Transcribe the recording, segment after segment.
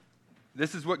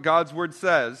This is what God's Word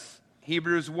says,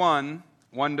 Hebrews 1,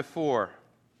 1-4.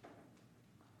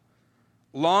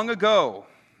 Long ago,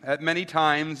 at many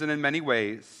times and in many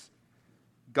ways,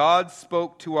 God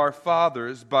spoke to our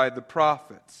fathers by the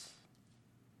prophets.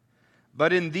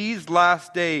 But in these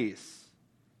last days,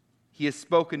 He has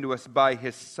spoken to us by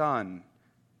His Son,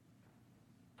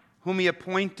 whom He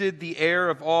appointed the heir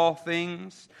of all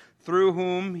things, through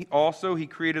whom also He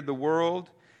created the world.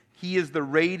 He is the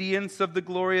radiance of the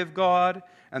glory of God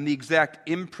and the exact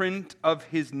imprint of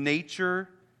His nature,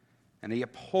 and He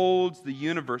upholds the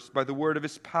universe by the word of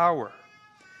His power.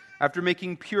 After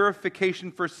making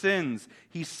purification for sins,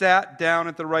 He sat down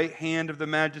at the right hand of the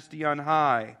Majesty on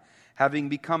high, having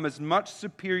become as much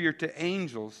superior to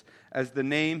angels as the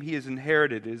name He has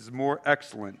inherited is more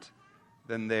excellent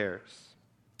than theirs.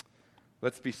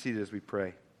 Let's be seated as we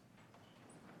pray.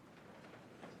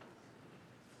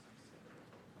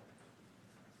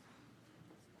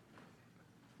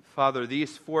 Father,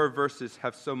 these 4 verses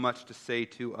have so much to say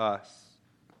to us.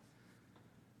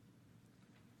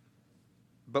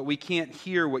 But we can't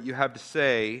hear what you have to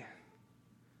say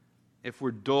if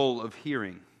we're dull of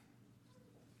hearing.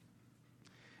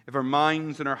 If our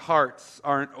minds and our hearts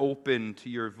aren't open to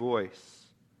your voice.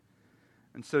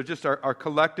 And so just our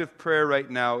collective prayer right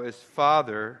now is,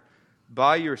 Father,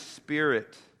 by your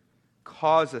Spirit,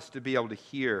 cause us to be able to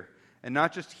hear. And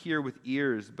not just hear with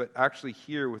ears, but actually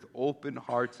hear with open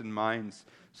hearts and minds,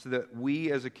 so that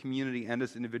we as a community and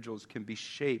as individuals can be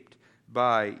shaped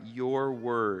by your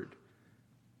word.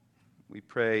 We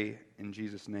pray in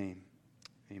Jesus' name.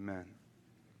 Amen.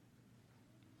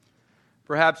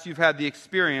 Perhaps you've had the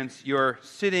experience, you're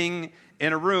sitting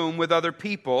in a room with other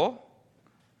people,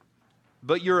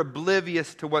 but you're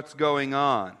oblivious to what's going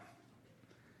on.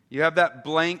 You have that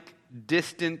blank,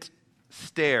 distant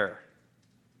stare.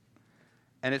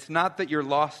 And it's not that you're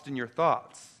lost in your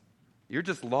thoughts. You're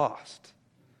just lost,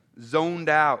 zoned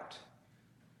out.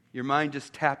 Your mind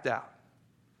just tapped out.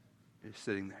 You're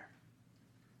sitting there.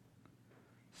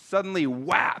 Suddenly,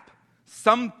 whap,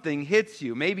 something hits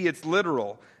you. Maybe it's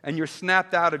literal, and you're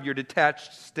snapped out of your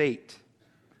detached state.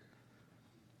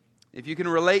 If you can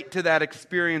relate to that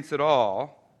experience at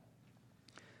all,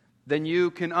 then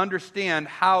you can understand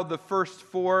how the first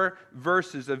 4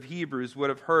 verses of Hebrews would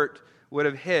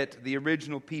have hit the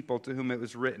original people to whom it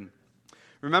was written.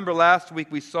 Remember last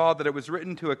week we saw that it was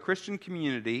written to a Christian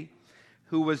community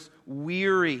who was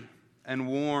weary and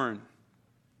worn.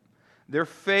 Their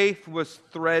faith was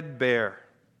threadbare.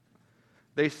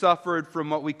 They suffered from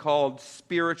what we called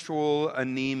spiritual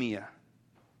anemia.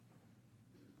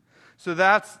 So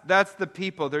that's the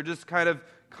people. They're just kind of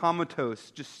comatose,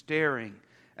 just staring.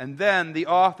 And then the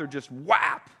author just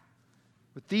whap.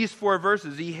 With these 4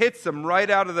 verses, he hits them right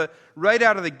out of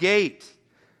the gate.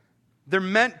 They're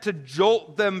meant to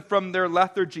jolt them from their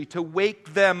lethargy, to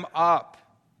wake them up.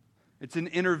 It's an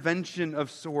intervention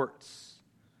of sorts.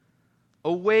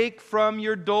 Awake from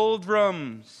your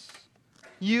doldrums.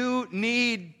 You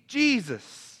need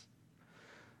Jesus.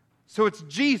 So it's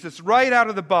Jesus right out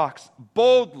of the box,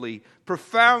 boldly,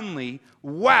 profoundly,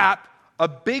 whap, a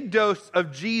big dose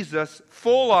of Jesus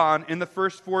full on in the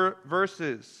first 4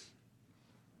 verses.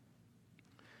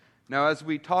 Now, as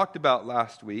we talked about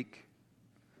last week,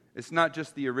 it's not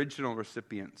just the original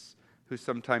recipients who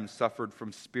sometimes suffered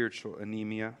from spiritual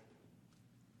anemia.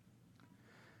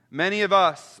 Many of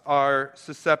us are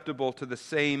susceptible to the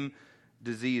same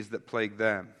disease that plagued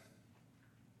them.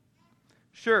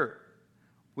 Sure,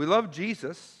 we love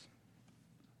Jesus,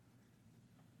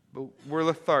 but we're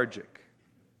lethargic.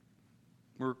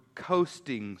 We're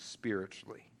coasting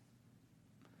spiritually.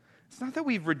 It's not that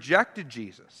we've rejected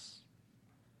Jesus,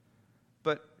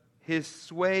 but His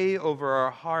sway over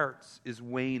our hearts is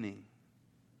waning.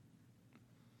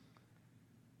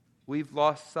 We've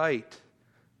lost sight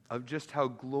of just how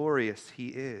glorious He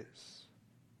is.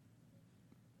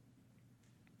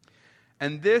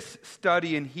 And this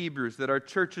study in Hebrews that our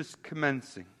church is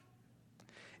commencing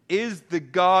is the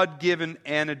God-given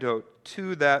antidote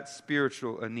to that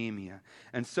spiritual anemia.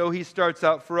 And so he starts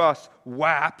out for us,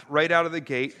 whap, right out of the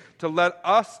gate, to let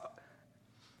us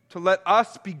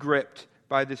be gripped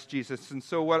by this Jesus. And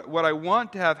so what I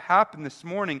want to have happen this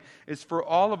morning is for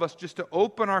all of us just to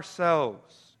open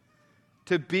ourselves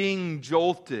to being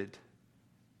jolted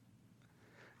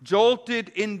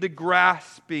into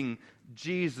grasping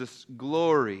Jesus'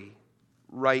 glory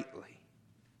rightly.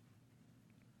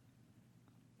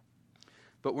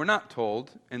 But we're not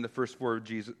told in the first 4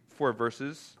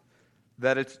 verses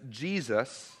that it's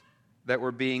Jesus that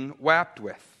we're being whapped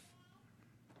with.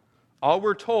 All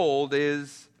we're told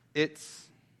is it's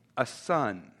a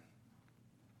son.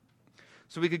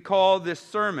 So we could call this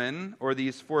sermon, or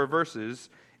these 4 verses,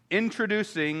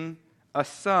 Introducing a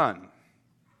Son.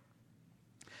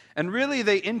 And really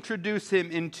they introduce him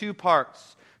in 2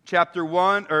 parts. Chapter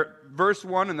 1, or verse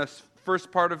 1 and the first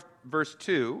part of verse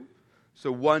 2.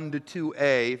 So 1 to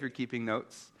 2a if you're keeping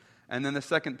notes. And then the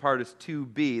second part is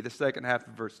 2b, the second half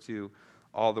of verse 2,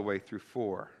 all the way through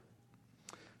 4.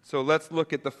 So let's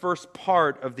look at the first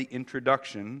part of the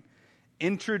introduction,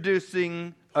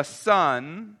 introducing a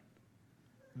son,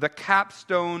 the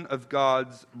capstone of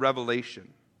God's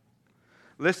revelation.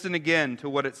 Listen again to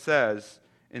what it says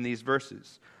in these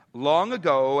verses. Long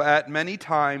ago, at many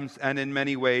times and in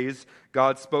many ways,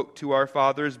 God spoke to our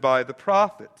fathers by the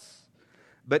prophets.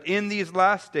 But in these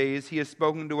last days, he has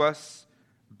spoken to us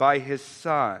by his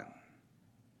Son.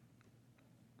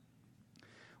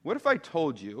 What if I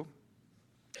told you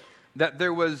that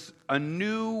there was a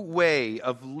new way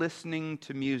of listening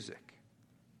to music?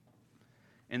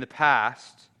 In the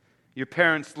past, your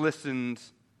parents listened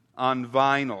on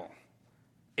vinyl,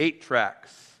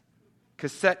 8-tracks,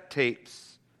 cassette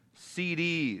tapes,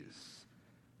 CDs,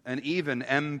 and even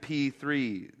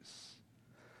MP3s.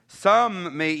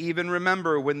 Some may even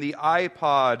remember when the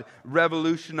iPod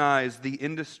revolutionized the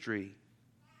industry.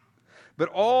 But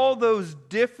all those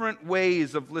different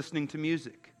ways of listening to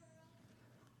music,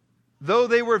 though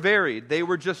they were varied, they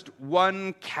were just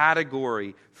one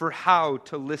category for how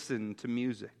to listen to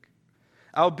music,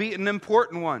 albeit an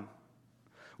important one.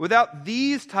 Without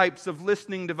these types of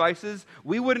listening devices,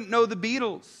 we wouldn't know the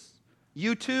Beatles,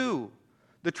 U2,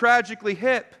 the Tragically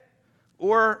Hip,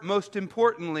 or, most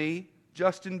importantly,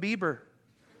 Justin Bieber.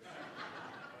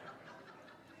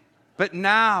 But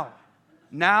now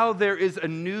there is a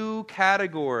new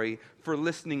category for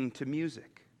listening to music.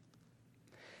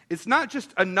 It's not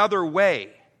just another way,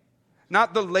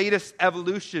 not the latest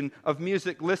evolution of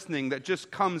music listening that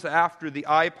just comes after the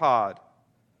iPod.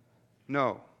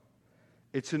 No.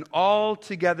 It's an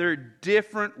altogether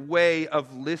different way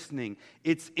of listening.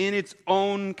 It's in its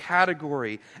own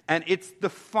category. And it's the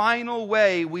final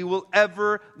way we will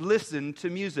ever listen to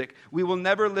music. We will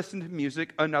never listen to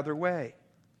music another way.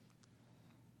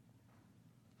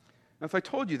 Now, if I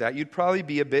told you that, you'd probably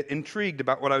be a bit intrigued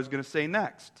about what I was going to say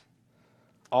next.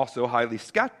 Also highly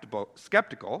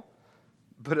skeptical,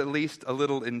 but at least a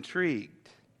little intrigued.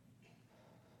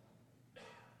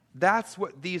 That's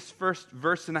what these first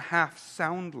verse and a half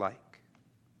sound like.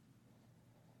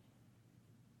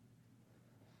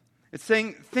 It's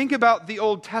saying, think about the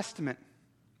Old Testament.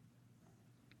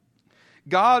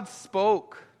 God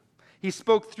spoke. He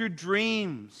spoke through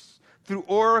dreams, through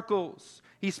oracles.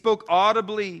 He spoke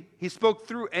audibly. He spoke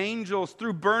through angels,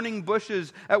 through burning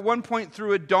bushes, at one point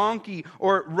through a donkey,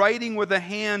 or writing with a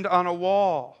hand on a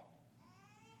wall.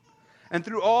 And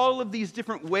through all of these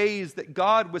different ways that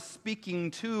God was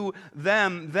speaking to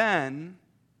them then,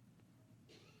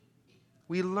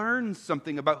 we learn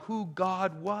something about who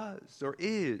God was or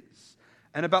is,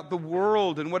 and about the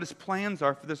world and what his plans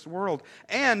are for this world.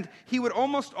 And he would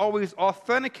almost always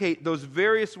authenticate those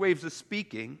various ways of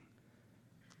speaking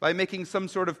by making some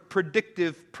sort of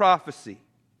predictive prophecy.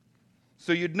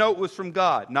 So you'd know it was from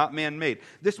God, not man-made.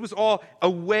 This was all a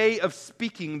way of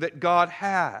speaking that God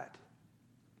had.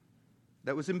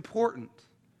 That was important.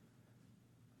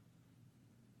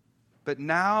 But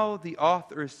now the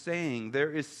author is saying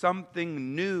there is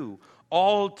something new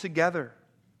altogether.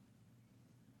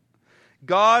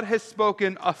 God has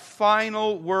spoken a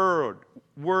final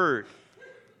word.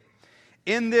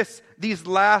 In these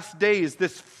last days,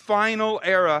 this final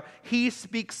era, he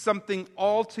speaks something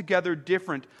altogether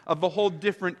different, of a whole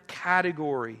different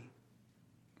category.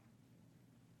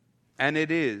 And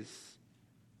it is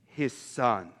his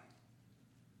Son.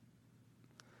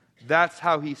 That's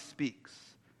how he speaks,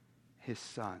 his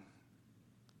Son.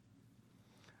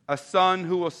 A Son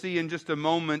who we'll see in just a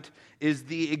moment is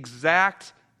the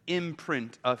exact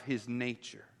imprint of his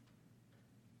nature.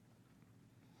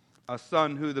 A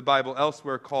Son who the Bible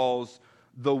elsewhere calls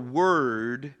the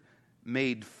Word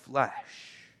made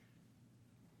flesh.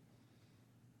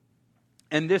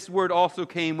 And this word also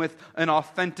came with an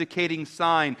authenticating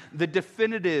sign, the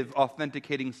definitive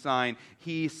authenticating sign.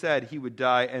 He said he would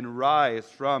die and rise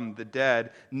from the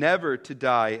dead, never to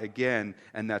die again.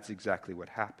 And that's exactly what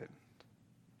happened.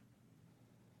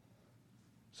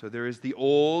 So there is the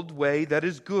old way that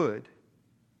is good,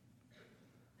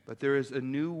 but there is a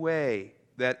new way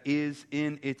that is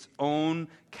in its own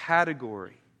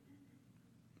category.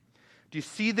 Do you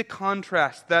see the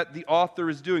contrast that the author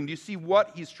is doing? Do you see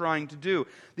what he's trying to do?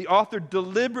 The author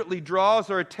deliberately draws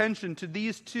our attention to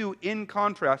these two in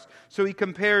contrast. So he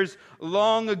compares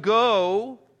long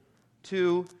ago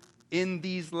to in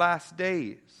these last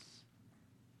days.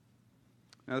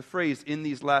 Now, the phrase, in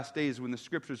these last days, when the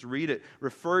scriptures read it,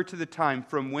 refer to the time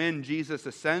from when Jesus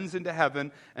ascends into heaven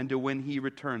and to when he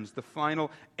returns, the final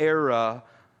era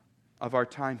of our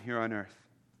time here on earth,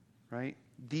 right?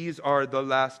 These are the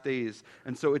last days.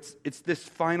 And so it's this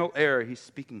final era he's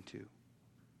speaking to.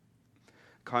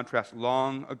 Contrast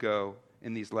long ago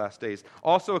in these last days.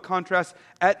 Also a contrast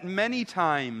at many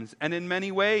times and in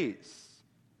many ways.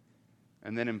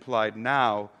 And then implied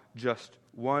now just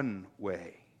one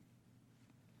way.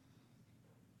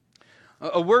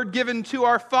 A word given to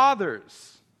our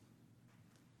fathers.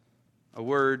 A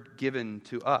word given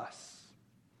to us.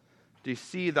 Do you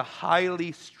see the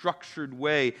highly structured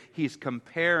way he's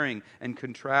comparing and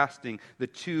contrasting the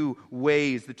two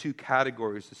ways, the two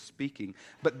categories of speaking?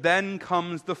 But then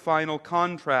comes the final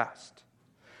contrast.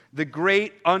 The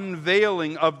great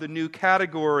unveiling of the new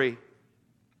category.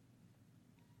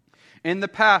 In the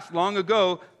past, long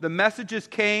ago, the messages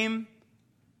came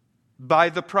by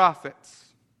the prophets.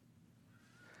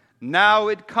 Now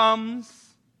it comes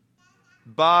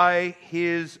by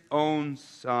his own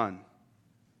Son.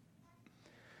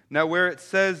 Now, where it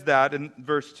says that in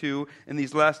verse 2, in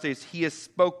these last days, he has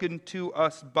spoken to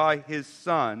us by his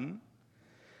Son.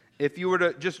 If you were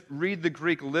to just read the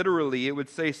Greek literally, it would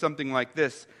say something like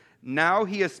this: now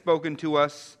he has spoken to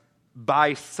us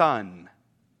by Son.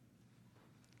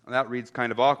 Well, that reads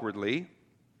kind of awkwardly,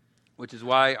 which is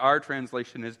why our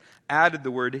translation has added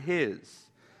the word his.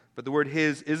 But the word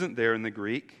his isn't there in the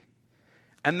Greek.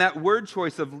 And that word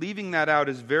choice of leaving that out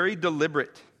is very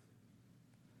deliberate.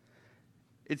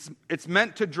 It's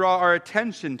meant to draw our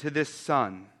attention to this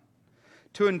Son,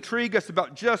 to intrigue us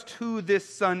about just who this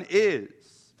Son is.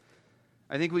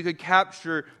 I think we could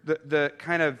capture the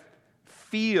kind of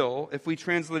feel if we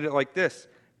translate it like this: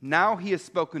 now he has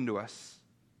spoken to us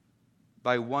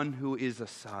by one who is a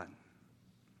son.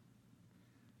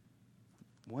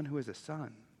 One who is a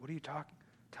son. What are you talking?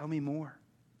 Tell me more.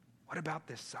 What about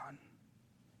this Son?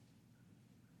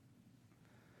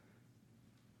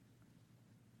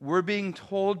 We're being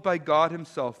told by God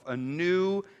himself a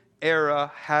new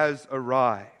era has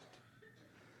arrived.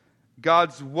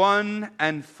 God's one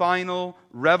and final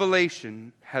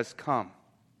revelation has come.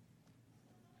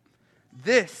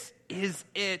 This is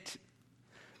it.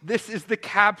 This is the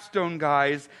capstone,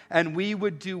 guys, and we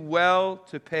would do well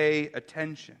to pay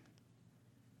attention.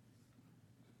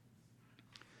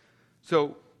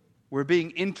 So, we're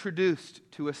being introduced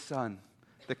to a Son,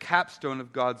 the capstone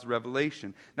of God's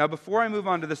revelation. Now, before I move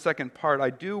on to the second part, I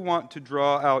do want to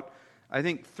draw out, I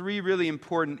think, three really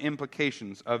important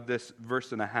implications of this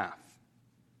verse and a half.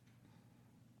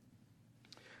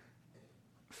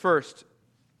 First,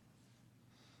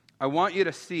 I want you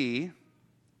to see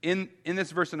in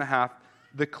this verse and a half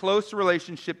the close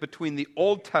relationship between the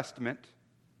Old Testament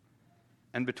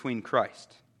and between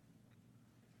Christ.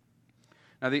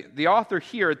 Now, the author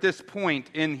here at this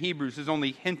point in Hebrews has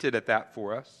only hinted at that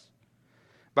for us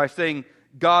by saying,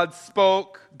 God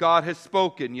spoke, God has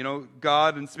spoken. You know,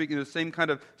 God and speaking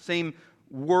the same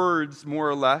words, more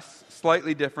or less,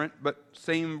 slightly different, but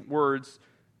same words.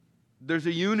 There's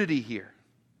a unity here.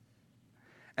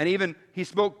 And even he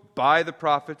spoke by the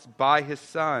prophets, by his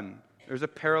Son. There's a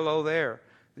parallel there.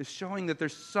 It's showing that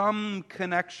there's some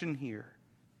connection here.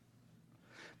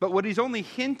 But what he's only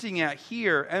hinting at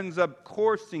here ends up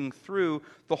coursing through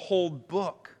the whole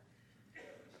book.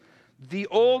 The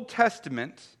Old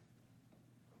Testament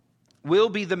will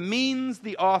be the means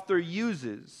the author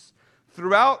uses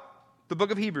throughout the book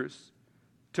of Hebrews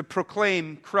to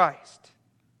proclaim Christ.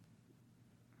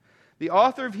 The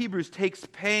author of Hebrews takes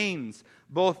pains,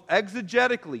 both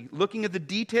exegetically, looking at the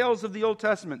details of the Old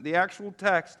Testament, the actual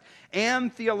text,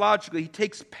 and theologically. He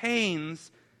takes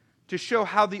pains to show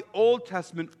how the Old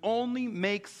Testament only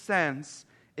makes sense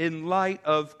in light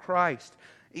of Christ.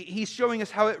 He's showing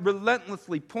us how it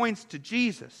relentlessly points to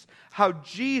Jesus, how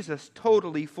Jesus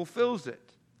totally fulfills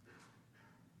it.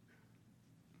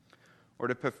 Or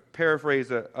to paraphrase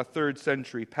a third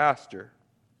century pastor,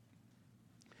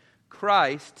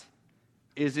 Christ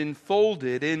is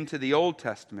enfolded into the Old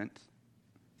Testament,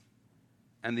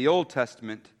 and the Old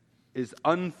Testament is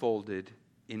unfolded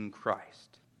in Christ.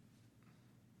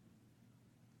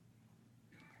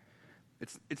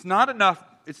 It's not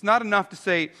enough to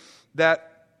say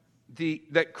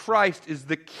that Christ is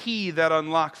the key that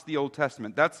unlocks the Old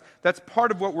Testament. That's part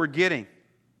of what we're getting.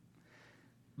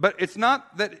 But it's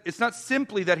not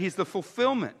simply that he's the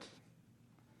fulfillment.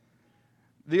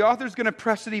 The author's going to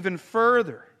press it even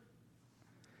further.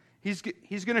 He's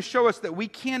going to show us that we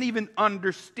can't even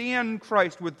understand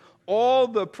Christ with all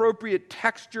the appropriate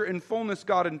texture and fullness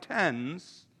God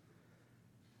intends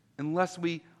unless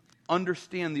we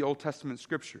understand the Old Testament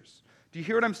scriptures. Do you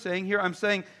hear what I'm saying here? I'm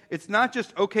saying it's not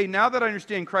just, okay, now that I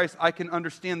understand Christ, I can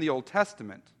understand the Old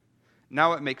Testament.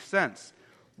 Now it makes sense.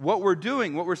 What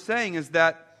we're saying is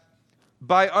that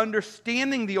by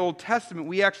understanding the Old Testament,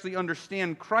 we actually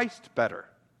understand Christ better.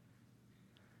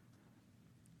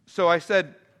 So I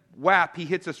said, whap, he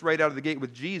hits us right out of the gate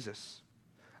with Jesus.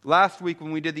 Last week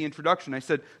when we did the introduction, I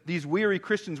said, these weary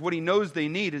Christians, what he knows they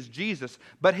need is Jesus.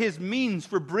 But his means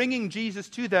for bringing Jesus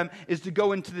to them is to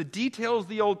go into the details of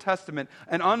the Old Testament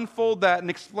and unfold that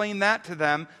and explain that to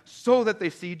them so that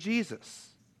they see Jesus.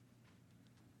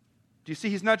 Do you see?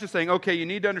 He's not just saying, okay, you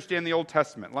need to understand the Old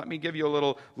Testament. Let me give you a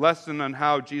little lesson on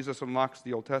how Jesus unlocks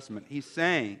the Old Testament. He's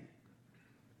saying,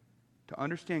 to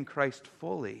understand Christ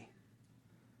fully,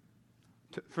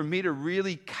 for me to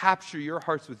really capture your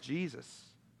hearts with Jesus,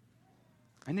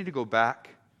 I need to go back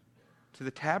to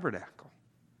the tabernacle.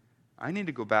 I need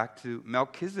to go back to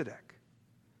Melchizedek.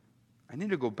 I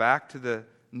need to go back to the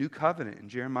new covenant in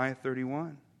Jeremiah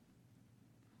 31.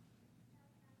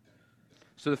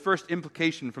 So the first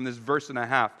implication from this verse and a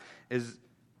half is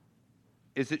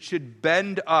it should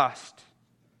bend us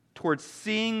towards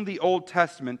seeing the Old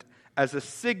Testament as a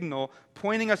signal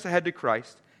pointing us ahead to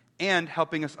Christ and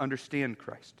helping us understand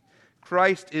Christ.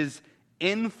 Christ is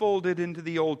enfolded into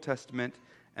the Old Testament,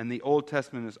 and the Old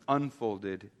Testament is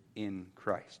unfolded in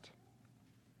Christ.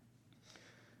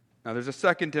 Now there's a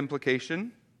second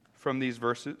implication from these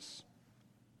verses,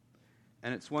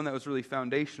 and it's one that was really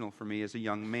foundational for me as a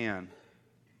young man.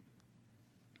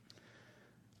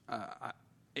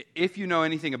 If you know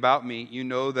anything about me, you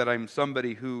know that I'm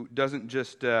somebody who doesn't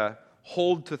just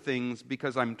hold to things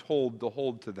because I'm told to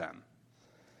hold to them.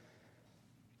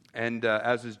 And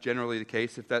as is generally the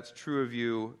case, if that's true of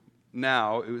you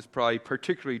now, it was probably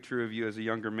particularly true of you as a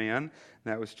younger man. And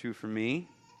that was true for me.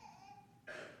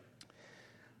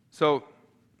 So,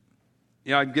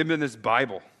 I'm given this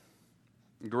Bible.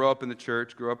 I grew up in the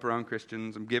church, grew up around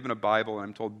Christians. I'm given a Bible, and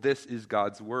I'm told this is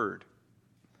God's Word.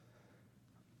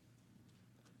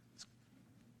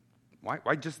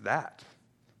 Why just that?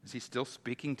 Is he still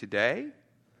speaking today?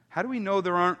 How do we know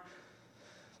there aren't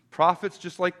prophets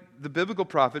just like the biblical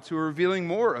prophets who are revealing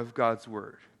more of God's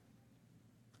Word?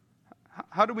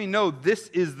 How do we know this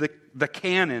is the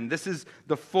canon? This is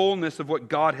the fullness of what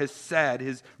God has said,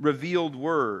 his revealed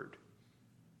Word.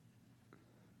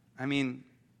 I mean,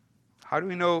 how do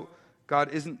we know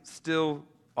God isn't still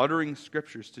uttering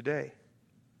scriptures today?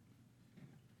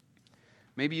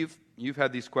 Maybe you've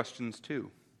had these questions too.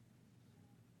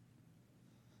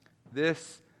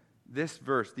 This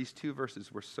verse, these two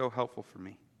verses were so helpful for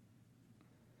me.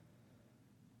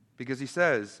 Because he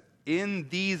says, in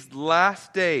these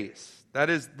last days, that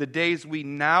is the days we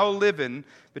now live in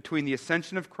between the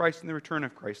ascension of Christ and the return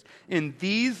of Christ, in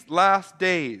these last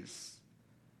days,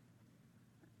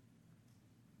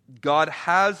 God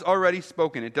has already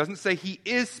spoken. It doesn't say he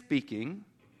is speaking,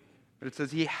 but it says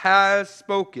he has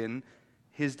spoken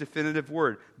his definitive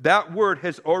word. That word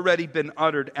has already been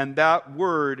uttered, and that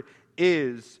word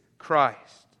is Christ.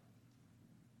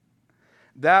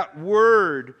 That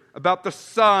word about the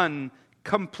Son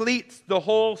completes the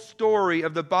whole story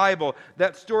of the Bible.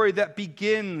 That story that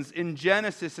begins in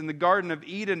Genesis in the Garden of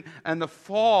Eden and the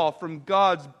fall from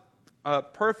God's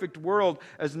perfect world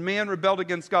as man rebelled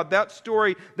against God. That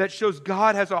story that shows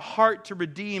God has a heart to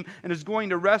redeem and is going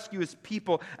to rescue his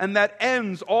people. And that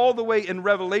ends all the way in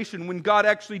Revelation when God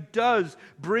actually does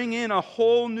bring in a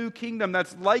whole new kingdom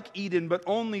that's like Eden but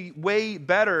only way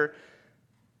better.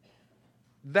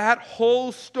 That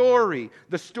whole story,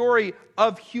 the story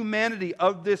of humanity,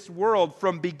 of this world,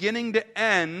 from beginning to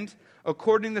end,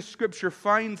 according to Scripture,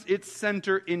 finds its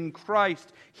center in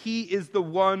Christ. He is the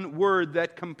one word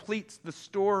that completes the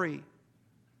story.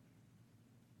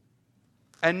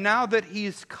 And now that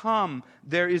he's come,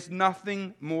 there is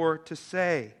nothing more to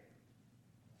say.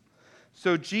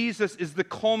 So Jesus is the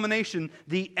culmination,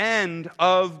 the end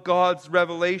of God's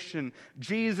revelation.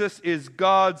 Jesus is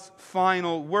God's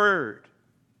final word.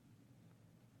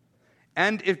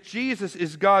 And if Jesus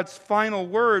is God's final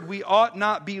word, we ought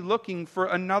not be looking for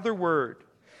another word.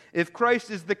 If Christ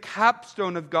is the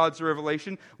capstone of God's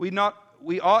revelation, we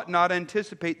ought not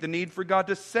anticipate the need for God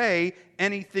to say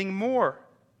anything more.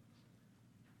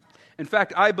 In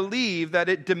fact, I believe that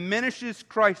it diminishes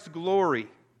Christ's glory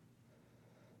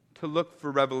to look for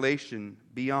revelation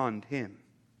beyond him.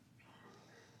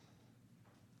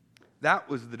 That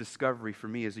was the discovery for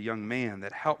me as a young man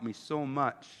that helped me so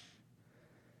much.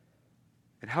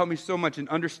 It helped me so much in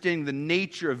understanding the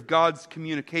nature of God's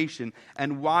communication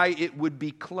and why it would be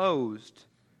closed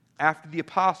after the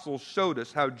apostles showed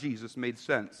us how Jesus made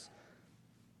sense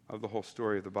of the whole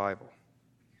story of the Bible.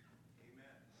 Amen.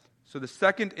 So the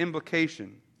second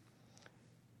implication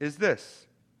is this.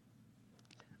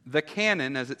 The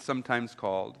canon, as it's sometimes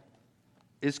called,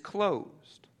 is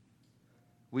closed.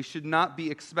 We should not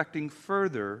be expecting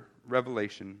further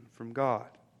revelation from God.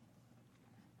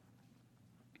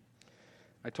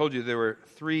 I told you there were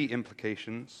three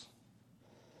implications.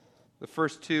 The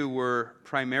first two were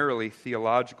primarily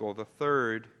theological. The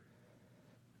third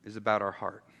is about our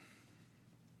heart.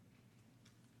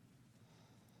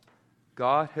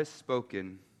 God has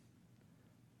spoken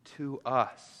to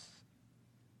us.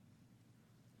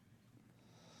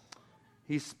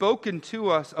 He's spoken to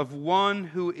us of one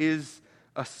who is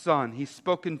a son. He's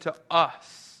spoken to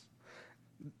us.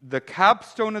 The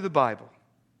capstone of the Bible,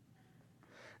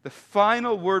 the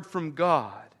final word from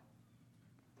God,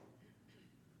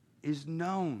 is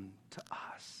known to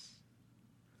us.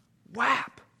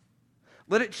 Whap!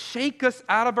 Let it shake us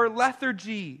out of our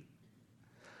lethargy.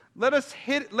 Let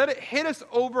it hit us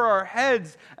over our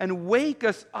heads and wake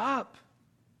us up.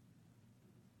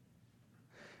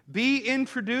 Be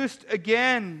introduced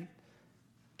again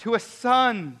to a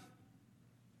son.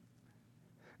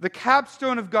 The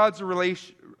capstone of God's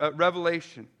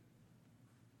revelation.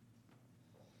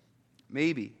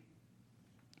 Maybe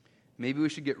we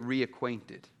should get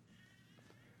reacquainted.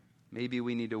 Maybe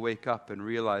we need to wake up and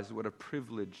realize what a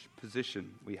privileged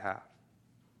position we have.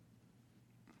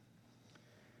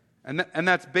 And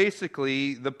that's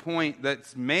basically the point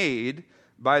that's made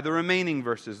by the remaining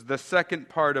verses, the second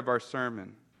part of our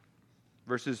sermon,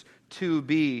 verses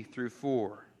 2b through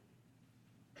 4.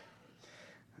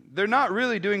 They're not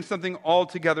really doing something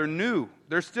altogether new.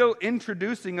 They're still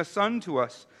introducing a son to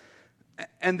us.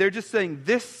 And they're just saying,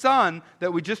 this son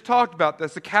that we just talked about,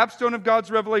 that's the capstone of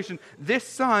God's revelation, this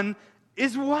son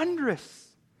is wondrous.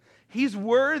 He's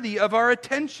worthy of our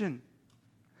attention.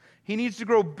 He needs to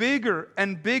grow bigger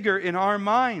and bigger in our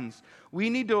minds.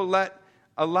 We need to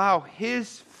allow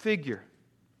his figure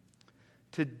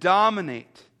to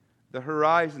dominate the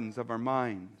horizons of our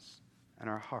minds and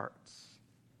our hearts.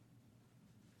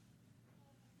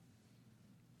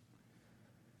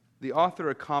 The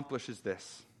author accomplishes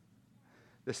this.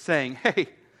 The saying, hey,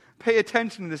 pay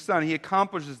attention to the Son. He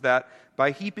accomplishes that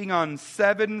by heaping on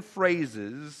 7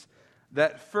 phrases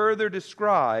that further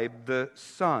describe the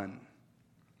Son.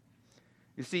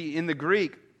 You see, in the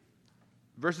Greek,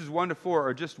 verses 1 to 4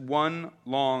 are just one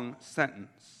long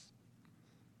sentence.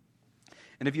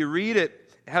 And if you read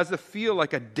it, it has a feel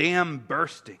like a dam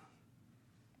bursting.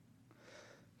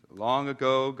 Long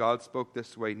ago, God spoke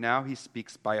this way. Now he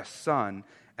speaks by a son.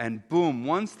 And boom,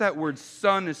 once that word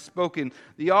son is spoken,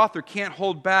 the author can't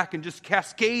hold back and just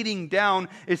cascading down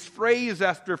is phrase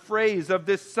after phrase of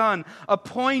this son,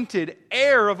 appointed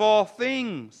heir of all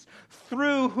things,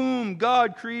 through whom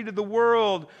God created the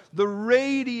world, the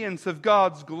radiance of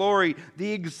God's glory,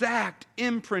 the exact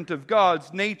imprint of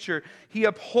God's nature. He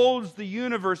upholds the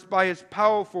universe by his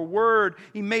powerful word.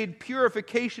 He made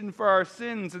purification for our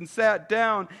sins and sat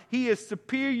down. He is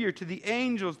superior to the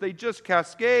angels. They just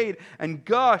cascade and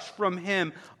gush from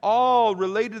him, all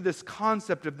related to this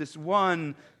concept of this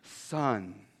one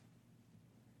son.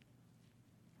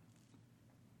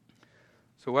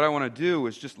 So what I want to do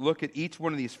is just look at each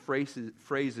one of these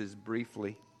phrases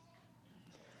briefly,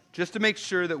 just to make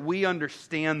sure that we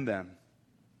understand them.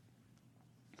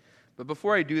 But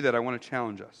before I do that, I want to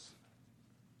challenge us.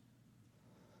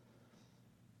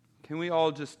 Can we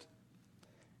all just,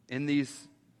 in these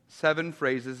 7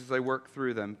 phrases, as I work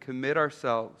through them, commit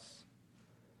ourselves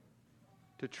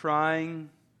to trying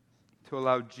to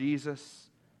allow Jesus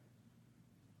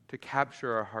to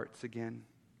capture our hearts again?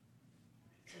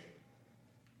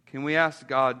 Can we ask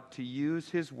God to use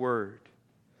his word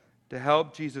to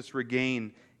help Jesus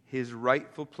regain his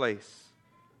rightful place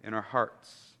in our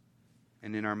hearts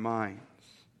and in our minds?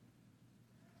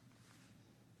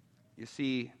 You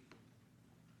see,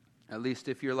 at least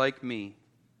if you're like me,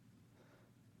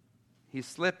 he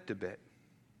slipped a bit.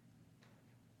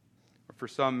 Or for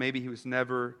some, maybe he was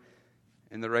never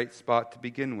in the right spot to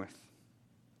begin with.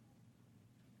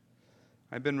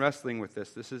 I've been wrestling with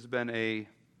this. This has been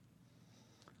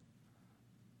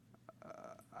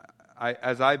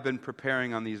as I've been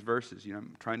preparing on these verses,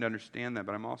 I'm trying to understand them,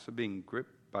 but I'm also being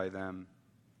gripped by them.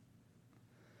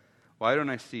 Why don't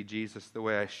I see Jesus the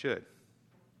way I should?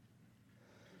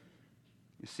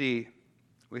 You see,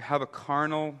 we have a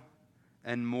carnal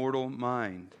and mortal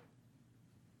mind.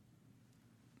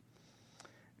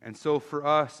 And so for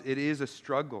us, it is a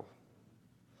struggle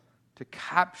to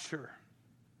capture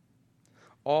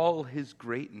all his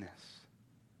greatness.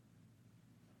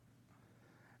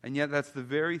 And yet that's the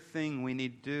very thing we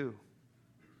need to do.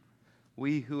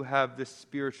 We who have this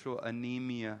spiritual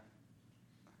anemia,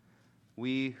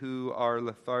 We who are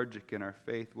lethargic in our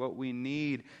faith, what we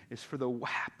need is for the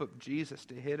whap of Jesus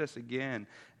to hit us again,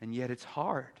 and yet it's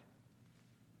hard.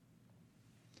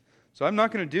 So I'm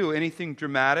not going to do anything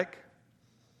dramatic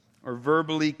or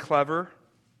verbally clever.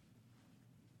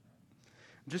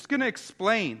 I'm just going to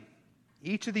explain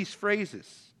each of these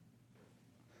phrases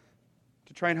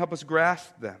to try and help us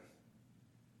grasp them.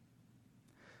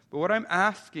 But what I'm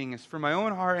asking is for my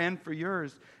own heart and for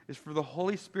yours is for the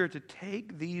Holy Spirit to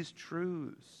take these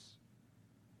truths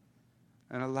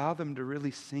and allow them to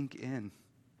really sink in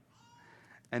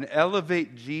and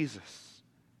elevate Jesus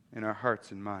in our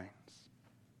hearts and minds.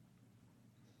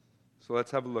 So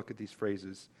let's have a look at these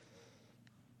phrases.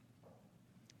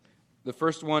 The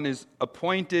first one is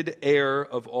appointed heir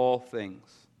of all things.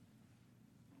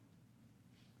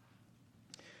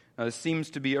 Now, this seems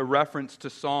to be a reference to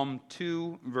Psalm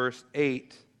 2, verse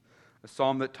 8, a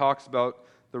psalm that talks about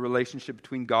the relationship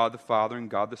between God the Father and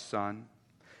God the Son.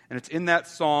 And it's in that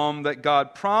psalm that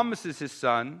God promises His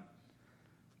Son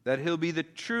that He'll be the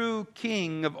true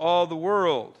King of all the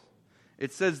world.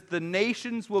 It says, the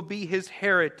nations will be His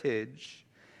heritage,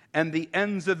 and the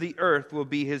ends of the earth will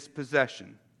be His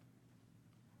possession.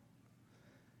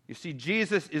 You see,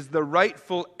 Jesus is the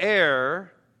rightful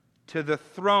heir to the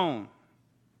throne.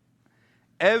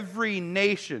 Every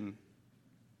nation,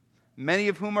 many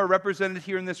of whom are represented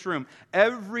here in this room,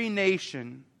 every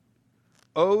nation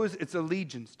owes its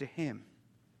allegiance to Him.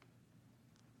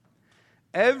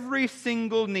 Every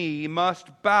single knee must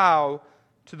bow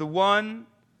to the one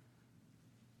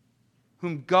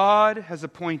whom God has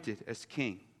appointed as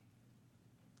king.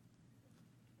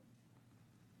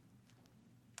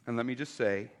 And let me just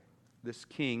say, this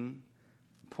king,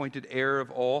 appointed heir of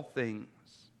all things,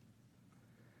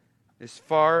 is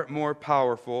far more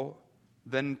powerful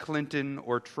than Clinton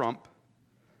or Trump,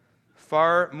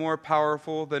 far more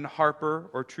powerful than Harper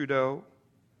or Trudeau,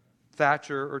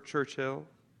 Thatcher or Churchill.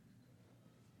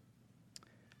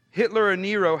 Hitler and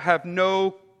Nero have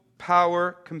no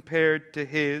power compared to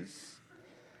his,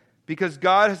 because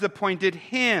God has appointed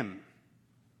him,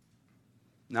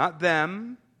 not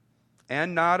them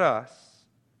and not us,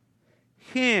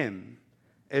 him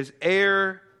as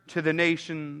heir to the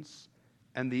nations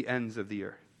and the ends of the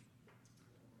earth.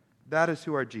 That is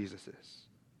who our Jesus is.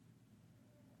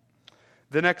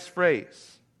 The next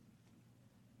phrase,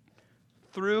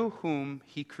 through whom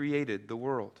He created the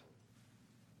world.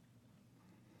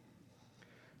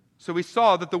 So we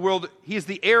saw that the world, He is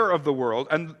the heir of the world,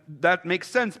 and that makes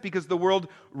sense because the world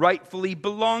rightfully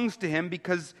belongs to Him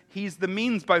because He's the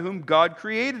means by whom God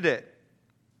created it.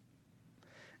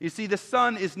 You see, the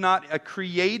Son is not a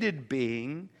created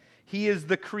being, He is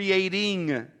the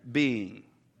creating being.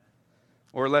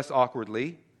 Or less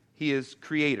awkwardly, He is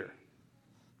Creator,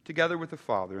 together with the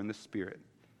Father and the Spirit.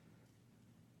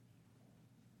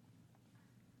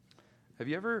 Have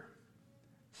you ever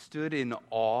stood in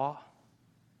awe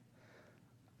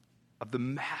of the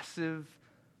massive,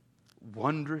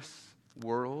 wondrous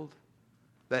world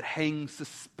that hangs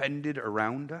suspended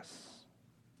around us?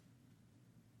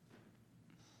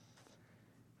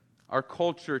 Our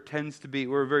culture tends to be,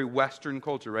 we're a very Western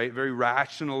culture, right? Very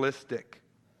rationalistic.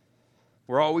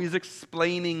 We're always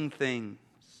explaining things.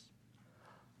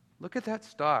 Look at that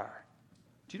star.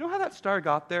 Do you know how that star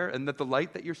got there and that the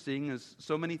light that you're seeing is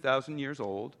so many thousand years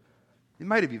old? It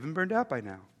might have even burned out by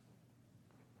now.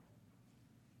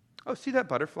 Oh, see that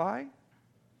butterfly?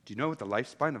 Do you know what the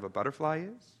lifespan of a butterfly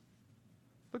is?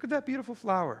 Look at that beautiful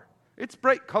flower. Its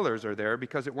bright colors are there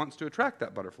because it wants to attract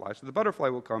that butterfly. So the butterfly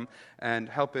will come and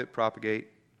help it propagate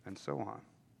and so on.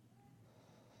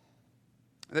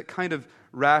 That kind of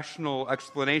rational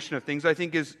explanation of things, I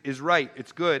think, is right.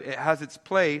 It's good. It has its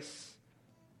place.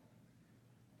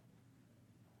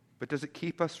 But does it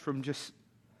keep us from just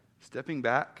stepping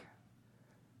back,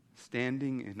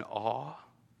 standing in awe?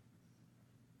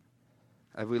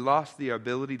 Have we lost the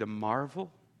ability to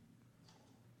marvel?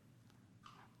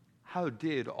 How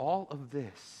did all of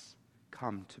this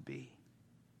come to be?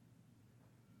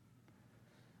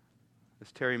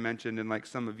 As Terry mentioned, and like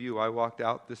some of you, I walked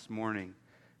out this morning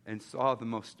and saw the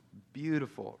most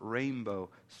beautiful rainbow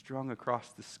strung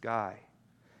across the sky.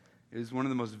 It was one of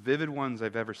the most vivid ones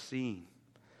I've ever seen.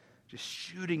 Just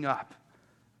shooting up.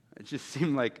 It just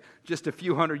seemed like just a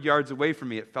few hundred yards away from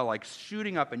me, it felt like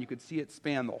shooting up, and you could see it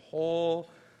span the whole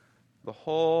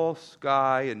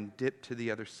sky and dip to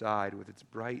the other side with its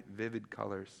bright, vivid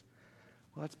colors.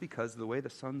 Well, that's because the way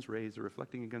the sun's rays are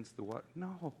reflecting against the what?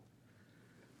 No.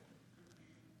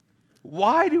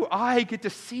 Why do I get to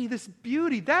see this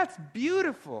beauty? That's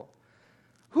beautiful.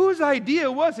 Whose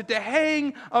idea was it to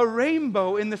hang a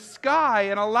rainbow in the sky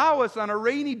and allow us on a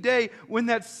rainy day when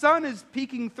that sun is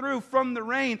peeking through from the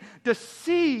rain to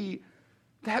see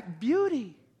that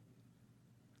beauty?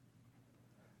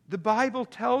 The Bible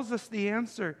tells us the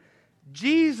answer.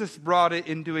 Jesus brought it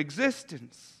into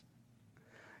existence.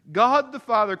 God the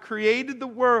Father created the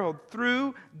world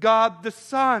through God the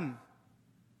Son.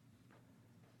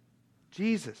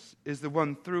 Jesus is the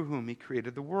one through whom He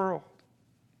created the world.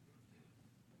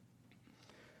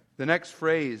 The next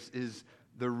phrase is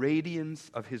the radiance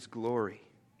of His glory.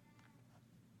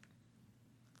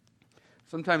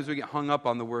 Sometimes we get hung up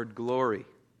on the word glory.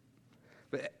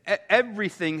 But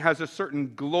everything has a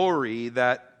certain glory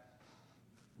that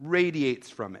radiates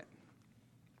from it.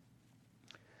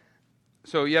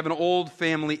 So you have an old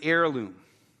family heirloom.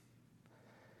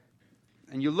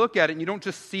 And you look at it and you don't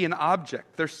just see an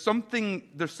object. There's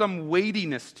some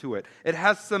weightiness to it. It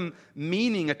has some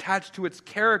meaning attached to its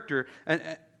character,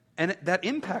 and that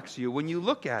impacts you when you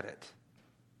look at it.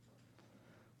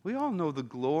 We all know the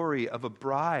glory of a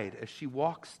bride as she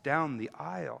walks down the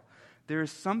aisle. There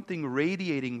is something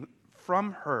radiating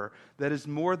from her that is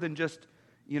more than just,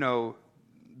 the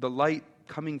light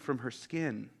coming from her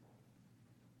skin.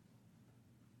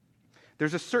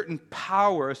 There's a certain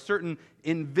power, a certain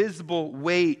invisible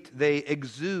weight they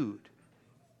exude.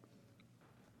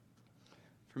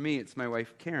 For me, it's my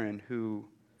wife Karen whose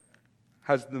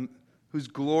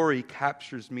glory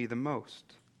captures me the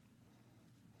most.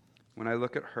 When I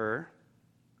look at her,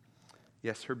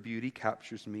 yes, her beauty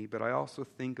captures me, but I also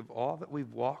think of all that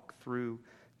we've walked through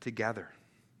together,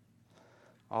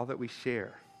 all that we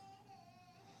share.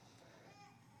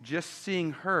 Just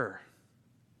seeing her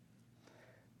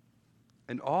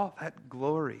and all that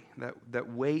glory, that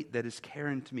weight that is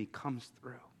Karen to me comes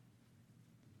through.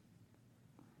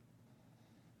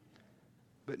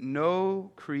 But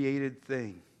no created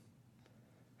thing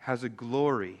has a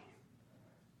glory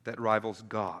that rivals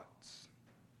God's.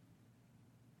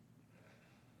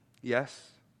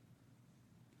 Yes,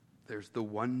 there's the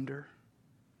wonder.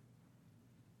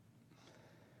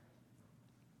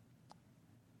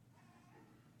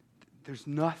 There's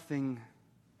nothing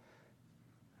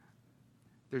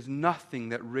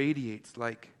that radiates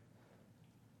like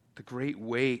the great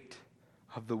weight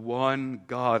of the one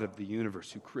God of the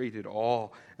universe who created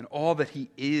all, and all that He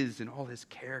is and all His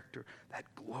character, that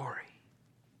glory.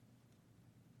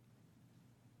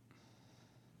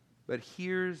 But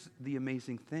here's the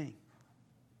amazing thing.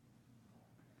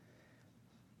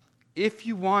 If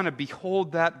you want to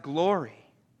behold that glory,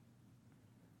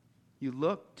 you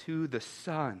look to the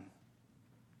Son.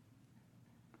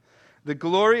 The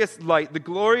glorious light, the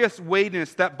glorious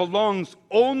weightiness that belongs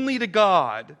only to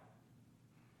God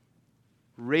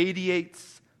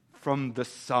radiates from the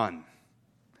Son.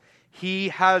 He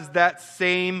has that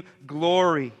same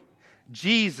glory.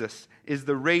 Jesus is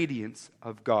the radiance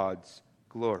of God's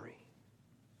glory.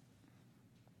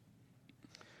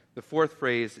 The fourth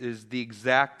phrase is the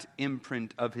exact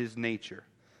imprint of His nature.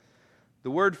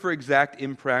 The word for exact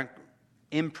imprint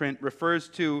refers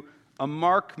to a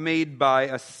mark made by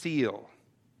a seal.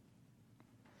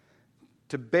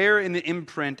 To bear an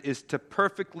imprint is to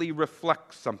perfectly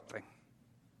reflect something.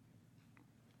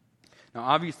 Now,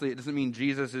 obviously, it doesn't mean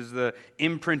Jesus is the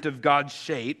imprint of God's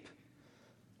shape,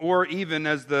 or even,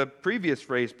 as the previous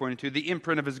phrase pointed to, the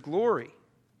imprint of His glory.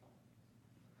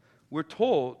 We're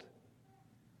told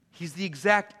He's the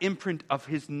exact imprint of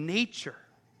His nature.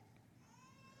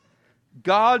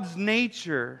 God's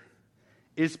nature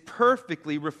is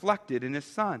perfectly reflected in His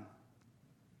Son.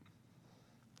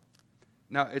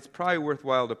 Now, it's probably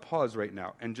worthwhile to pause right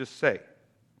now and just say,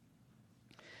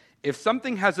 if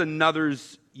something has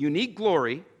another's unique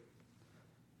glory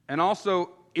and also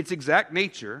its exact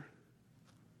nature,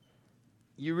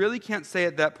 you really can't say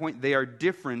at that point they are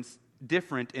different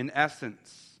in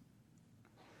essence.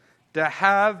 To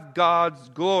have God's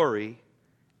glory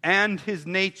and His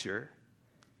nature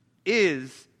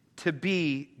is to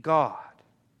be God.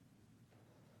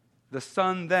 The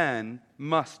Son then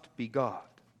must be God.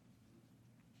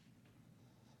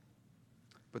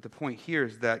 But the point here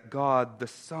is that God the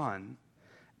Son,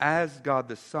 as God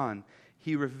the Son,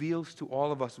 He reveals to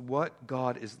all of us what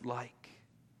God is like.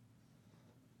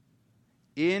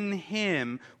 In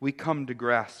Him we come to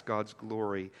grasp God's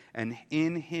glory, and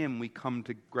in Him we come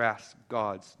to grasp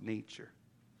God's nature.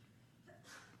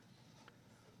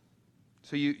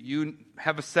 So you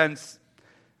have a sense,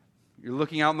 you're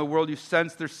looking out in the world, you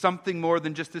sense there's something more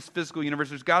than just this physical universe.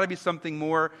 There's got to be something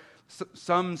more,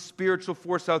 some spiritual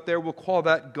force out there. We'll call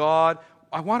that God.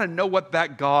 I want to know what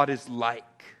that God is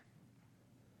like.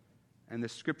 And the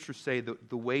scriptures say that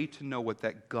the way to know what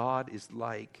that God is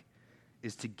like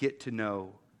is to get to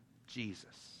know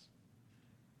Jesus.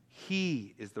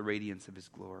 He is the radiance of his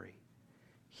glory.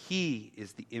 He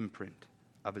is the imprint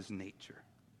of his nature.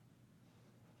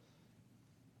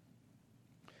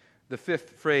 The fifth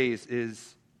phrase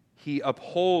is, he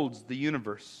upholds the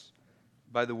universe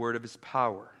by the word of his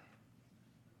power.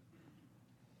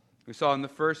 We saw in the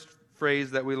first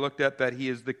phrase that we looked at that he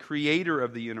is the creator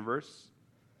of the universe.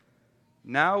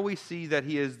 Now we see that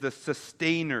he is the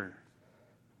sustainer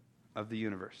of the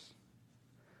universe.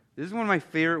 This is one of my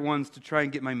favorite ones to try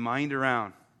and get my mind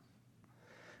around.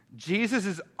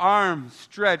 Jesus' arms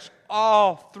stretch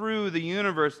all through the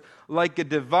universe like a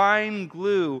divine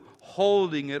glue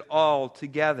holding it all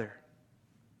together.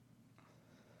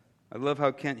 I love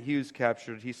how Kent Hughes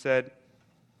captured it. He said,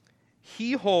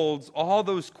 he holds all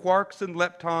those quarks and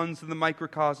leptons in the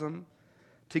microcosm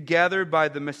together by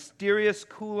the mysterious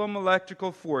Coulomb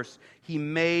electrical force he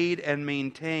made and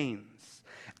maintains.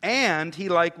 And he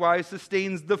likewise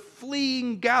sustains the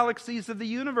fleeing galaxies of the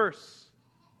universe.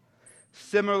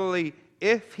 Similarly,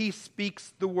 if he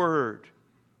speaks the word,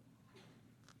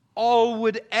 all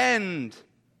would end,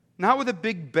 not with a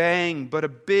big bang, but a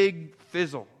big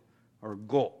fizzle or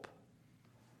gulp.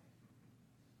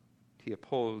 He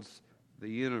upholds the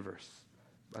universe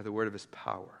by the word of his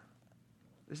power.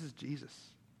 This is Jesus.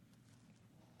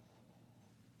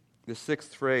 The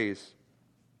sixth phrase,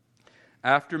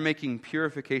 after making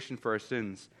purification for our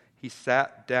sins, he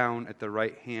sat down at the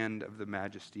right hand of the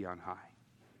Majesty on high.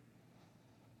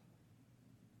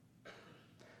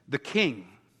 The King,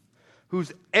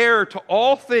 who's heir to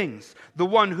all things, the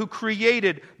one who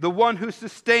created, the one who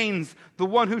sustains, the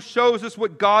one who shows us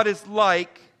what God is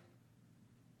like,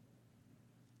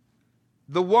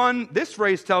 the one, this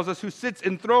phrase tells us, who sits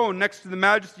enthroned next to the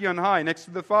Majesty on high, next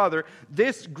to the Father,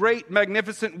 this great,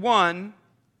 magnificent one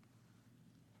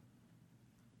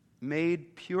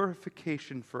made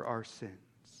purification for our sins.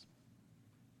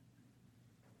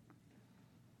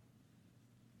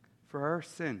 For our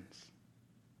sins.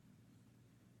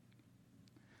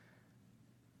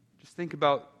 Just think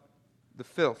about the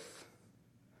filth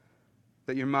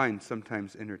that your mind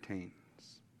sometimes entertains.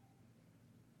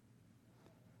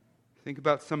 Think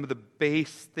about some of the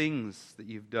base things that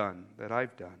you've done, that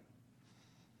I've done.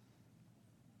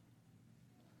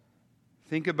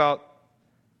 Think about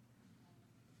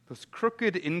those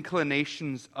crooked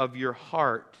inclinations of your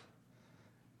heart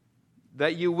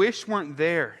that you wish weren't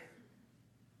there,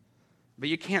 but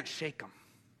you can't shake them.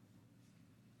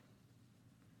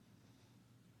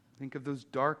 Think of those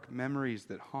dark memories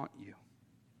that haunt you,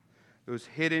 those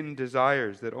hidden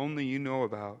desires that only you know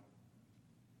about.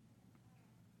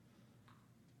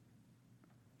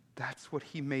 That's what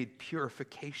he made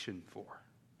purification for.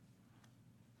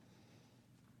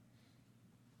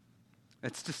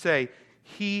 That's to say,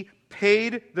 he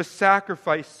paid the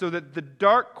sacrifice so that the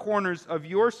dark corners of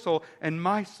your soul and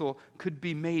my soul could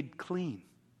be made clean.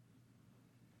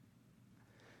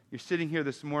 You're sitting here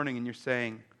this morning and you're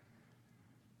saying,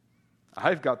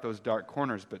 I've got those dark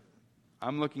corners, but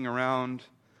I'm looking around.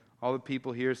 All the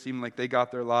people here seem like they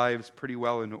got their lives pretty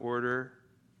well in order.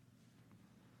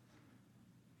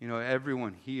 You know,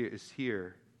 everyone here is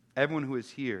here. Everyone who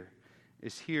is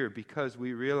here because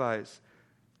we realize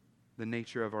the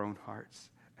nature of our own hearts.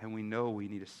 And we know we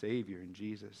need a Savior in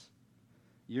Jesus.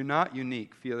 You're not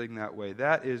unique feeling that way.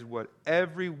 That is what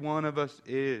every one of us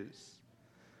is.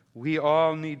 We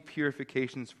all need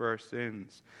purifications for our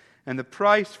sins. And the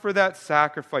price for that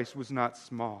sacrifice was not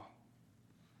small.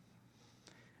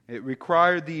 It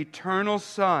required the eternal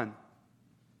Son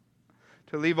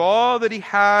to leave all that he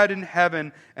had in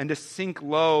heaven and to sink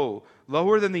low,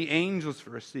 lower than the angels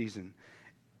for a season.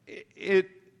 It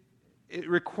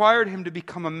required him to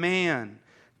become a man,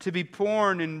 to be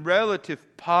born in relative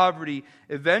poverty,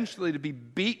 eventually to be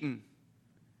beaten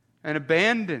and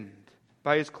abandoned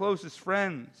by his closest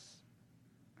friends.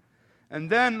 And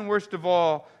then, worst of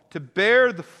all, to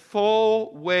bear the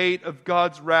full weight of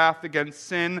God's wrath against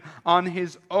sin on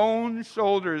his own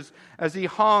shoulders as he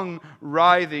hung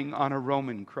writhing on a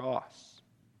Roman cross.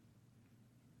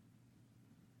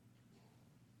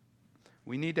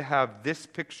 We need to have this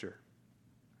picture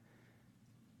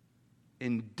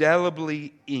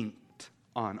indelibly inked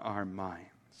on our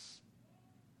minds.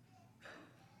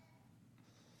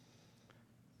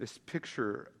 This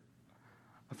picture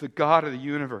of the God of the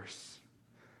universe,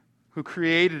 who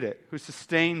created it, who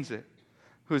sustains it,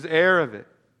 who's heir of it,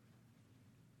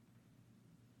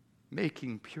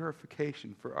 making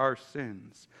purification for our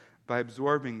sins by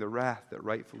absorbing the wrath that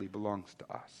rightfully belongs to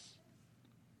us.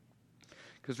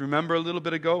 Because remember a little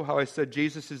bit ago how I said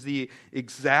Jesus is the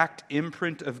exact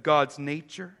imprint of God's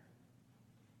nature?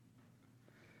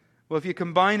 Well, if you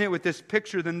combine it with this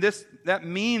picture, then that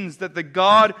means that the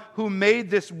God who made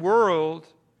this world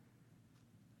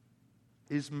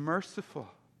is merciful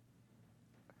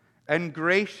and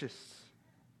gracious,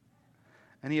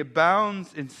 and He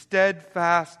abounds in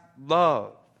steadfast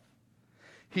love.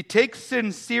 He takes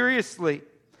sin seriously.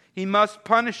 He must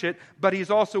punish it, but He's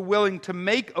also willing to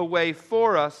make a way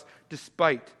for us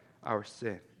despite our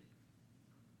sin.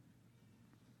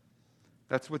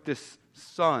 That's what this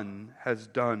Son has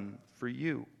done for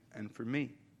you and for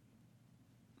me.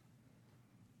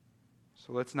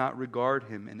 So let's not regard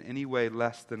Him in any way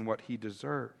less than what He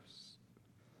deserves.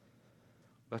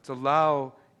 Let's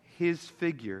allow His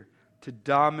figure to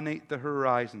dominate the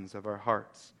horizons of our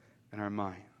hearts and our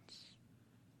minds.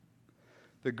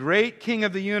 The great King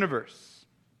of the universe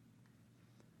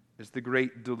is the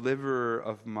great deliverer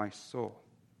of my soul.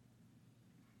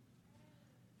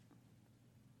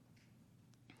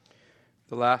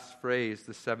 The last phrase,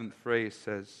 the seventh phrase,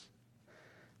 says,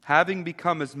 having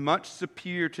become as much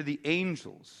superior to the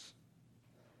angels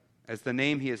as the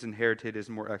name He has inherited is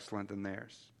more excellent than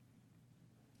theirs.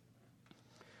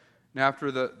 Now,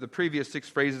 after the previous 6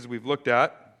 phrases we've looked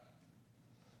at,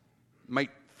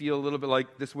 might feel a little bit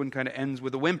like this one kind of ends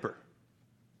with a whimper.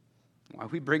 Why are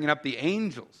we bringing up the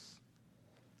angels?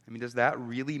 I mean, does that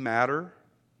really matter?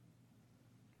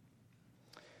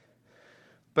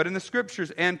 But in the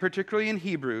Scriptures, and particularly in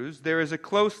Hebrews, there is a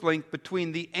close link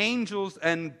between the angels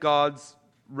and God's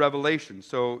revelation.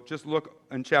 So just look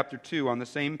in chapter 2 on the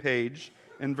same page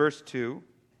in verse 2.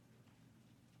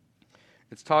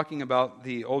 It's talking about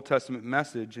the Old Testament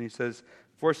message, and he says,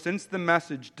 for since the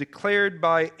message declared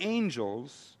by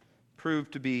angels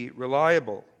proved to be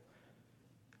reliable.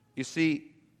 You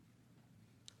see,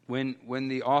 when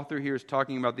the author here is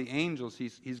talking about the angels,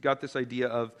 he's got this idea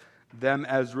of them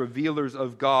as revealers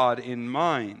of God in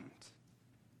mind.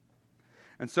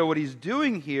 And so what he's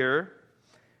doing here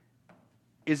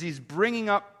is he's bringing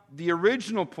up the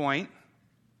original point,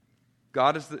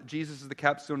 Jesus is the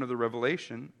capstone of the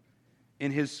revelation,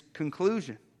 in his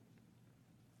conclusion.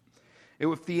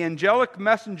 If the angelic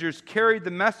messengers carried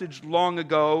the message long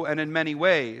ago and in many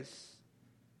ways,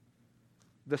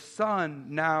 the Son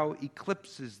now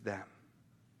eclipses them.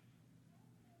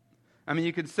 I mean,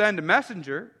 you could send a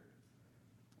messenger,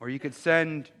 or you could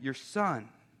send your Son.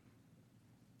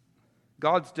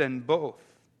 God's done both.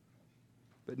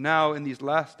 But now, in these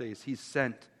last days, He's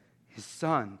sent His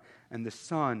Son, and the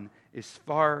Son is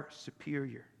far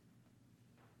superior.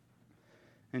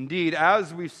 Indeed,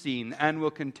 as we've seen and will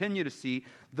continue to see,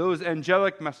 those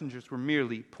angelic messengers were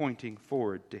merely pointing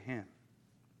forward to Him.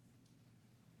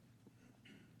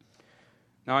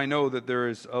 Now, I know that there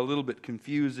is a little bit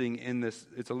confusing in this.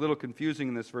 It's a little confusing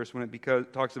in this verse when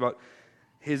it talks about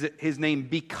his name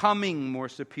becoming more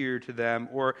superior to them,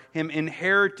 or Him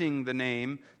inheriting the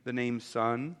name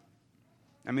Son.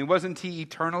 I mean, wasn't He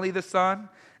eternally the Son?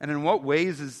 And in what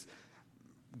ways is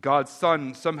God's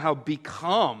Son somehow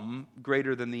become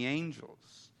greater than the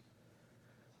angels?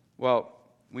 Well,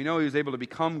 we know He was able to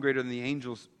become greater than the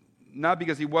angels, not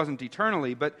because He wasn't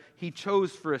eternally, but He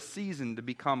chose for a season to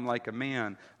become like a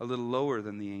man, a little lower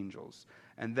than the angels.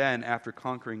 And then, after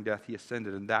conquering death, He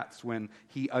ascended, and that's when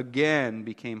He again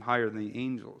became higher than the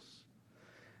angels.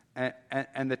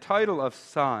 And the title of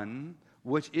Son,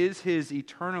 which is His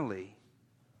eternally,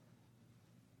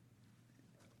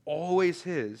 always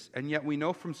His, and yet we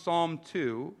know from Psalm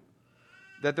 2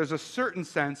 that there's a certain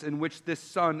sense in which this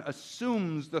Son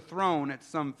assumes the throne at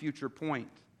some future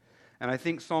point. And I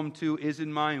think Psalm 2 is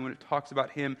in mind when it talks about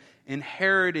Him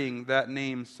inheriting that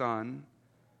name Son,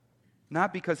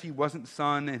 not because He wasn't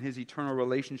Son in His eternal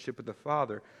relationship with the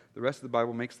Father. The rest of the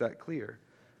Bible makes that clear.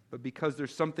 But because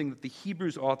there's something that the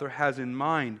Hebrews author has in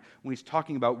mind when he's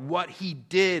talking about what He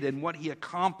did and what He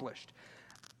accomplished.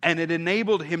 And it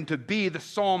enabled Him to be the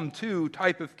Psalm 2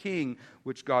 type of king,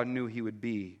 which God knew He would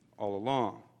be all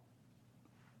along.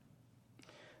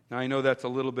 Now, I know that's a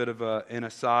little bit of an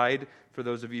aside for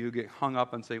those of you who get hung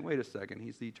up on saying, wait a second,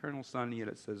 He's the eternal Son, yet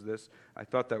it says this. I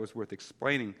thought that was worth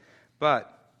explaining.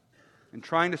 But in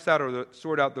trying to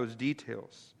sort out those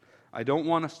details, I don't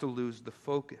want us to lose the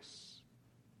focus,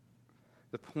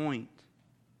 the point.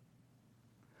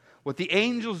 What the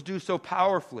angels do so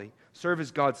powerfully, serve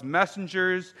as God's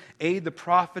messengers, aid the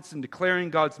prophets in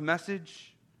declaring God's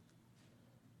message,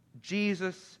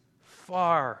 Jesus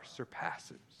far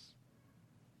surpasses.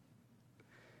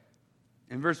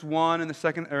 In verse 1 in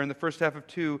the first half of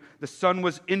 2, the Son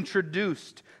was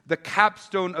introduced, the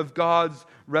capstone of God's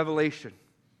revelation.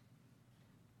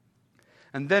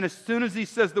 And then as soon as he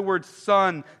says the word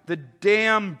Son, the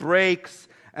dam breaks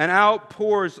and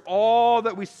outpours all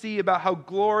that we see about how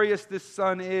glorious this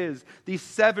Son is. These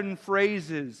 7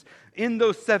 phrases. In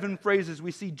those 7 phrases,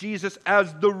 we see Jesus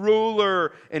as the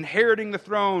ruler, inheriting the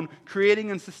throne,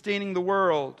 creating and sustaining the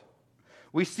world.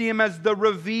 We see him as the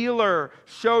revealer,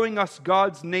 showing us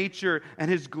God's nature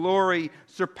and his glory,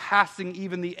 surpassing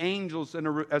even the angels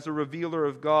as a revealer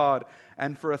of God.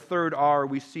 And for a third R,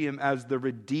 we see him as the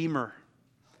redeemer,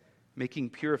 making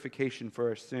purification for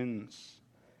our sins,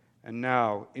 and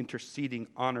now interceding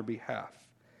on our behalf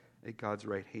at God's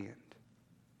right hand.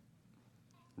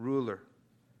 Ruler,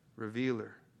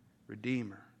 revealer,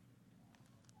 redeemer.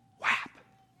 Whap!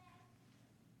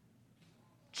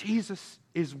 Jesus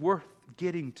is worth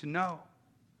getting to know.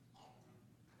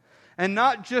 And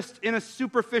not just in a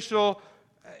superficial,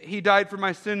 he died for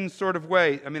my sins sort of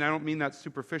way. I mean, I don't mean that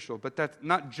superficial, but that's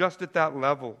not just at that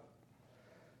level.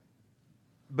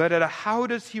 But at a how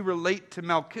does he relate to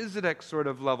Melchizedek sort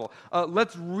of level.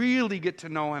 Let's really get to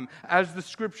know him as the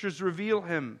scriptures reveal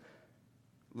him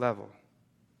level.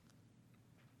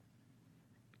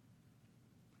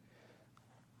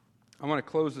 I want to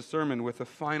close the sermon with a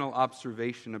final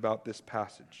observation about this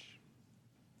passage.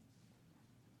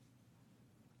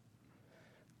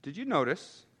 Did you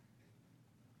notice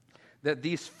that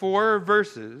these 4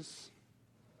 verses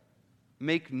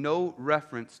make no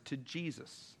reference to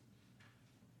Jesus?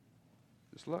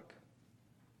 Just look.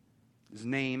 His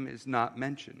name is not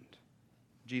mentioned.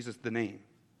 Jesus, the name.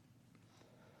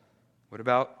 What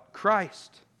about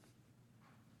Christ?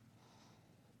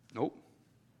 Nope.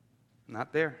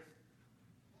 Not there.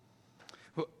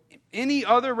 Any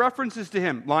other references to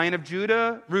him? Lion of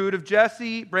Judah, root of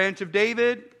Jesse, branch of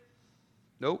David?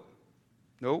 Nope.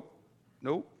 Nope.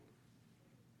 Nope.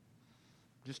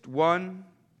 Just one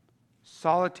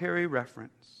solitary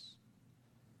reference.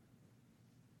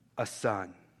 A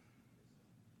son.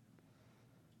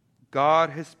 God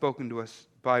has spoken to us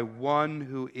by one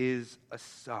who is a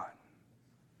son.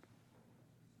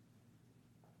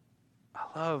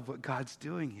 I love what God's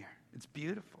doing here. It's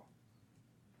beautiful.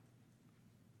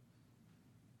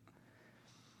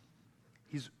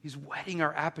 He's whetting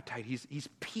our appetite. He's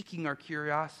piquing our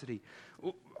curiosity.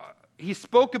 He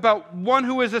spoke about one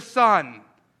who is a son.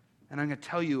 And I'm going to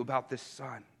tell you about this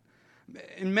son.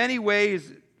 In many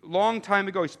ways, a long time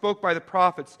ago, he spoke by the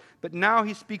prophets. But now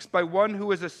he speaks by one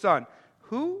who is a son.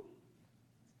 Who?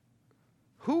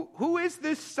 Who is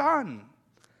this son?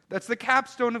 That's the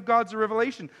capstone of God's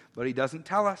revelation. But he doesn't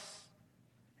tell us.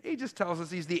 He just tells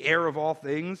us he's the heir of all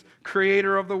things,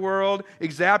 creator of the world,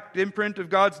 exact imprint of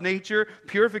God's nature,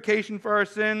 purification for our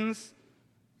sins,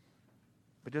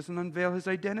 but doesn't unveil his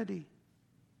identity.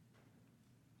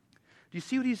 Do you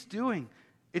see what he's doing?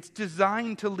 It's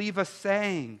designed to leave us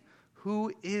saying,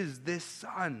 who is this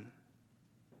son?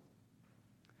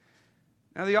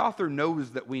 Now the author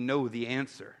knows that we know the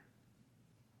answer,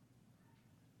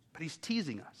 but he's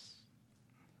teasing us.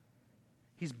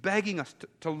 He's begging us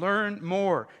to learn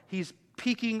more. He's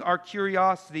piquing our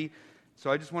curiosity, so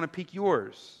I just want to pique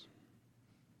yours.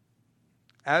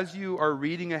 As you are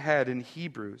reading ahead in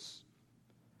Hebrews,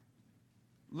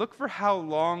 look for how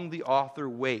long the author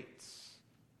waits,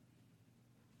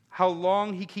 how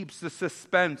long he keeps the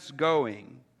suspense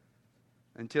going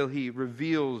until he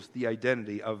reveals the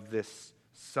identity of this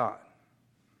son.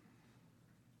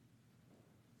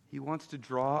 He wants to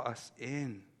draw us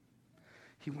in.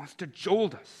 He wants to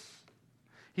jolt us.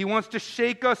 He wants to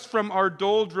shake us from our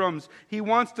doldrums. He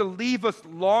wants to leave us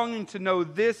longing to know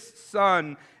this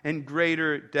Son in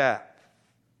greater depth.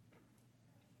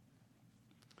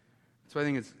 So I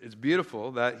think it's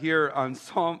beautiful that here on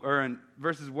in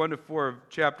verses 1 to 4 of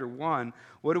chapter 1,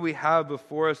 what do we have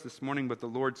before us this morning but the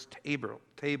Lord's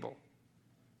table?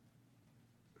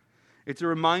 It's a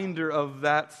reminder of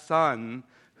that Son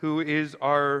who is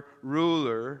our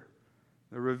ruler,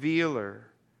 the revealer,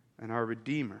 and our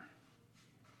Redeemer.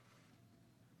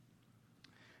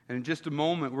 And in just a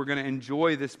moment, we're going to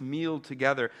enjoy this meal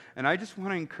together. And I just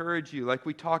want to encourage you, like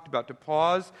we talked about, to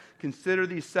pause, consider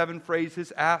these 7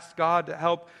 phrases, ask God to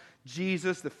help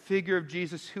Jesus, the figure of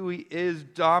Jesus, who he is,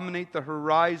 dominate the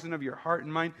horizon of your heart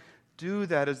and mind. Do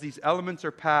that as these elements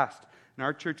are passed. In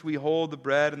our church, we hold the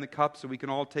bread and the cup so we can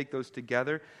all take those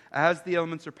together. As the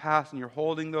elements are passed and you're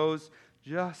holding those,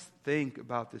 just think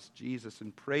about this Jesus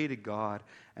and pray to God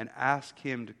and ask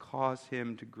him to cause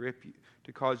him to grip you,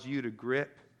 to cause you to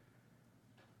grip,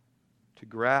 to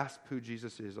grasp who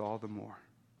Jesus is all the more.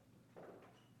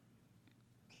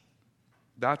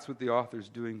 That's what the author's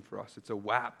doing for us. It's a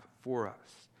whap for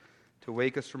us to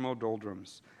wake us from our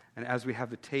doldrums. And as we have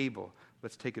the table,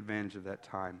 let's take advantage of that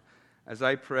time. After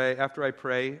I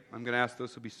pray, I'm going to ask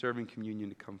those who will be serving communion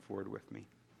to come forward with me.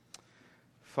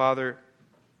 Father,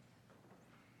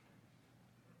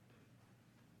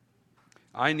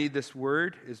 I need this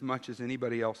word as much as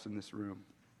anybody else in this room.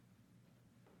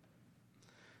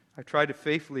 I try to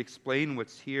faithfully explain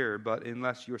what's here, but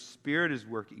unless your Spirit is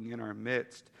working in our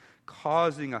midst,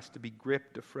 causing us to be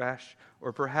gripped afresh,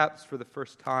 or perhaps for the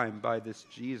first time by this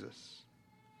Jesus,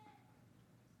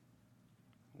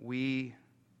 we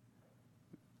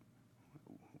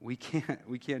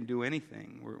can't do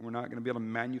anything. We're not going to be able to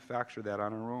manufacture that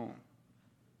on our own.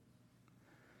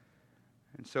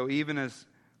 And so even as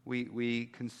we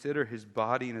consider his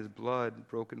body and his blood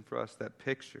broken for us, that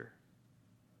picture,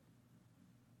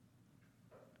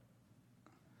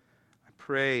 I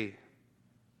pray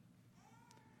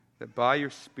that by your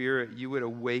Spirit you would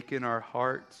awaken our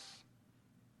hearts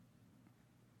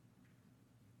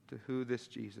to who this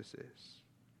Jesus is,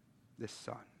 this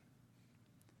Son.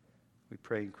 We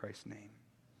pray in Christ's name.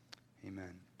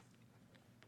 Amen.